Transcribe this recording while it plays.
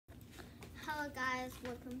guys,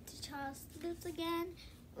 welcome to Charles Salutes again.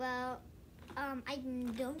 Well, I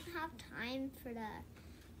don't have time for the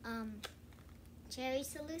cherry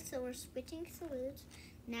salute, so we're switching salutes.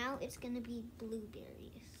 Now it's gonna be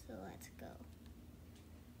blueberries, so let's go.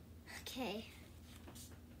 Okay.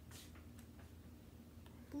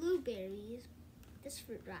 Blueberries, this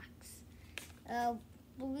fruit rocks.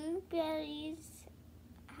 Blueberries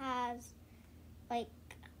has, like,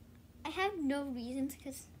 I have no reasons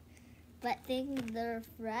but think they're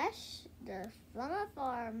fresh. They're from a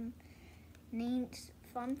farm named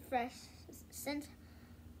Farm Fresh since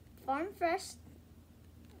Farm Fresh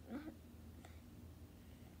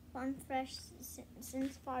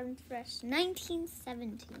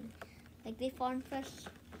 1917. Like they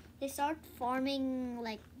start farming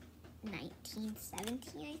like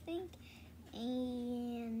 1917, I think,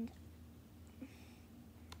 and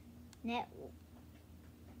yeah.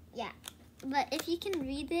 But if you can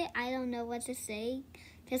read it, I don't know what to say.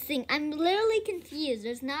 Because I'm literally confused.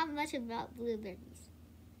 There's not much about blueberries.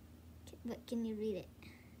 But can you read it?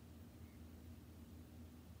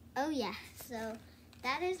 Oh yeah, so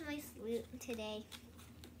that is my salute today.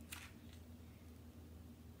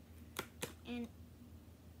 And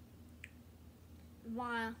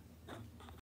wow.